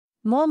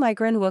More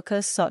migrant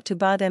workers sought to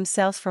bar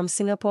themselves from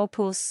Singapore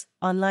pools,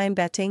 online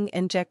betting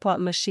and jackpot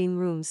machine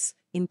rooms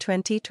in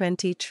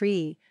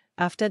 2023,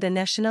 after the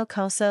National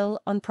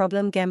Council on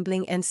Problem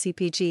Gambling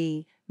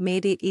 (NCPG)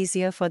 made it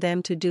easier for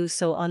them to do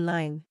so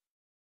online.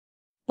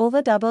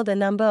 Over double the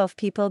number of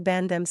people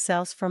banned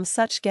themselves from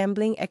such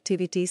gambling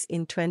activities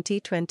in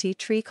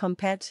 2023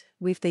 compared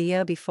with the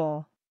year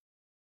before.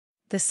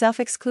 The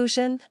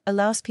self-exclusion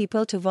allows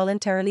people to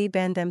voluntarily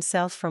ban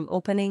themselves from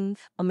opening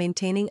or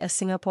maintaining a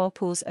Singapore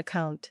Pools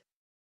account,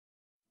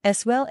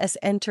 as well as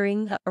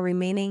entering or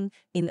remaining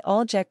in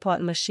all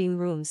jackpot machine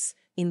rooms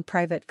in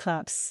private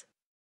clubs.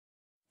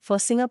 For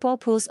Singapore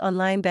Pools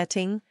online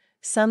betting,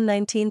 some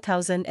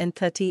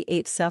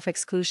 19,038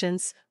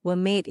 self-exclusions were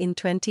made in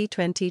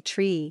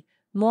 2023,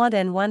 more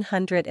than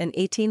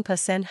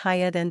 118%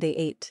 higher than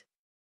the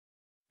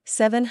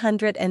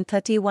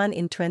 731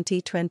 in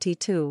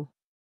 2022.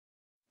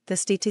 The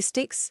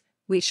statistics,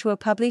 which were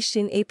published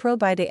in April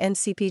by the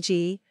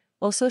NCPG,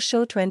 also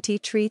show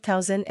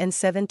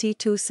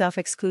 23,072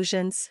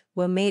 self-exclusions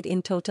were made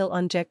in total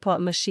on jackpot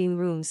machine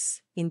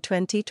rooms in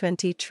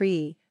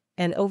 2023,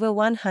 an over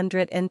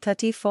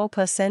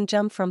 134%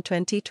 jump from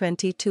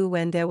 2022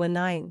 when there were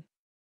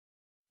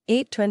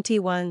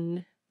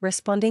 821.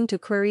 Responding to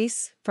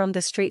queries from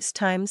the Straits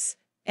Times,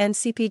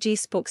 NCPG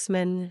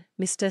spokesman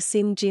Mr.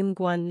 Sim Jim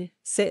Guan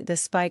said the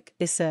spike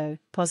is a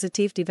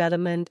positive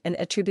development and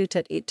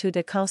attributed it to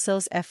the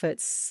Council's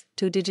efforts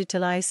to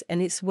digitalize and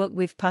its work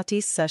with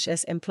parties such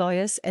as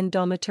employers and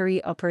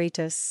dormitory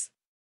operators.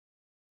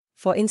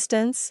 For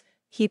instance,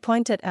 he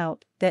pointed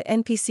out that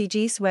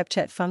NPCG's web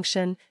chat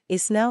function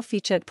is now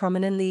featured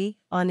prominently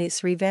on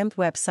its revamped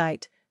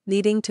website,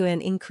 leading to an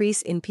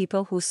increase in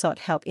people who sought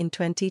help in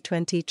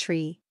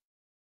 2023.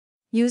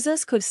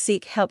 Users could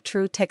seek help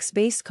through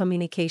text-based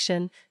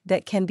communication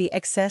that can be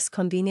accessed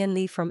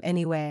conveniently from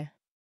anywhere.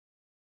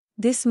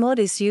 This mode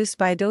is used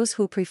by those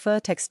who prefer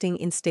texting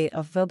instead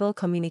of verbal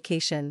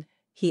communication,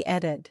 he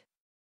added.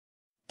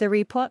 The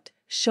report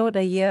showed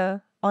a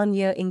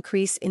year-on-year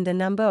increase in the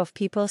number of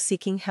people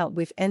seeking help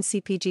with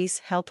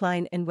NCPG's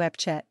helpline and web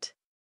chat.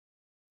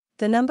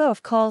 The number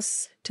of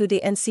calls to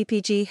the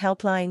NCPG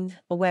helpline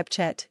or web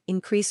chat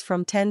increased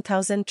from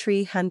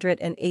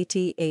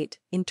 10,388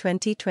 in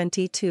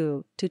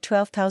 2022 to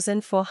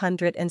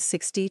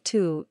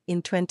 12,462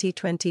 in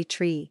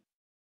 2023.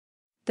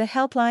 The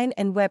helpline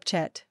and web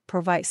chat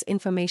provides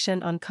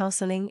information on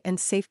counseling and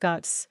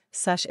safeguards,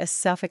 such as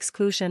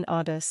self-exclusion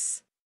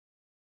orders.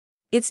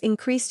 Its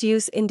increased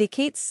use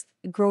indicates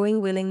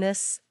growing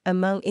willingness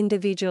among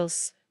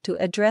individuals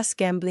to address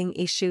gambling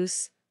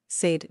issues,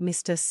 said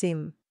Mr.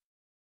 Sim.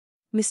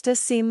 Mr.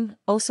 Sim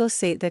also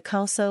said the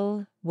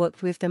Council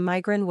worked with the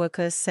Migrant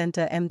Workers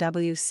Centre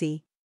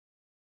 (MWC),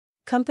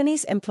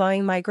 companies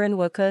employing migrant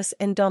workers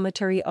and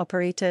dormitory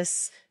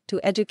operators, to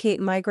educate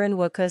migrant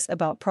workers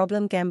about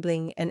problem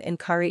gambling and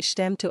encourage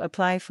them to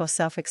apply for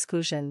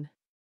self-exclusion.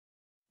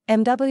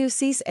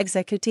 MWC's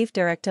Executive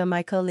Director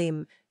Michael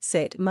Lim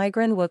said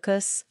migrant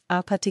workers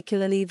are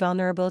particularly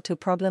vulnerable to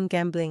problem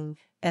gambling,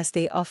 as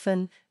they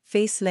often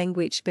face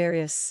language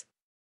barriers,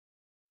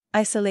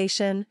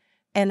 isolation,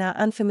 and are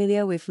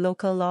unfamiliar with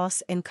local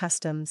laws and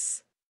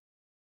customs.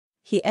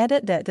 He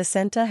added that the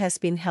center has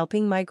been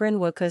helping migrant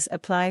workers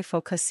apply for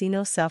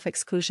casino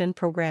self-exclusion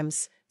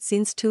programs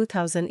since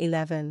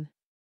 2011.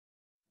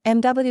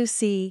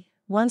 MWC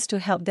wants to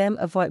help them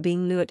avoid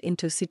being lured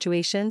into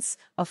situations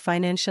of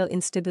financial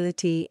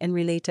instability and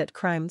related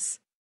crimes.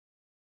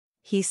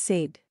 He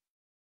said,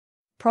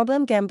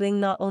 problem gambling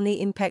not only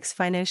impacts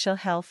financial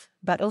health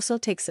but also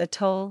takes a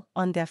toll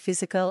on their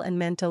physical and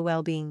mental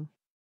well-being.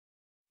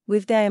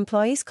 With their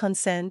employees'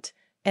 consent,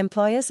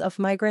 employers of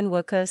migrant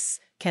workers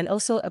can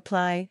also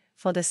apply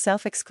for the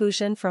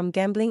self-exclusion from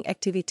gambling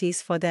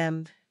activities for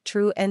them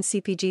through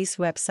NCPG's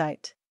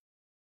website.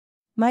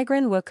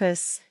 Migrant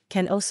workers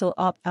can also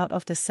opt out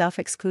of the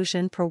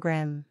self-exclusion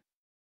program.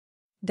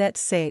 That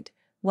said,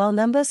 while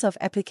numbers of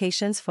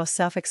applications for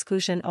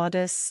self-exclusion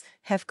orders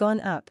have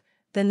gone up,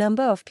 the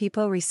number of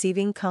people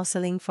receiving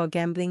counseling for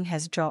gambling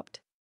has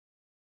dropped.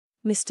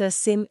 Mr.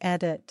 Sim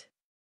added.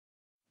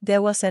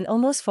 There was an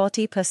almost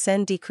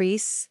 40%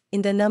 decrease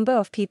in the number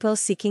of people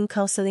seeking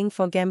counseling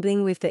for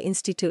gambling with the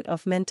Institute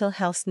of Mental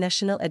Health's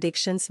National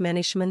Addictions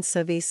Management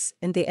Service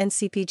and the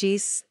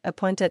NCPG's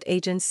appointed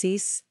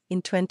agencies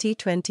in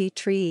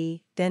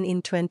 2023 than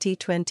in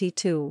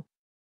 2022.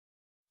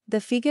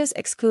 The figures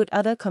exclude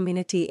other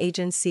community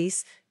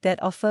agencies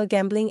that offer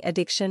gambling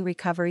addiction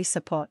recovery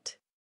support.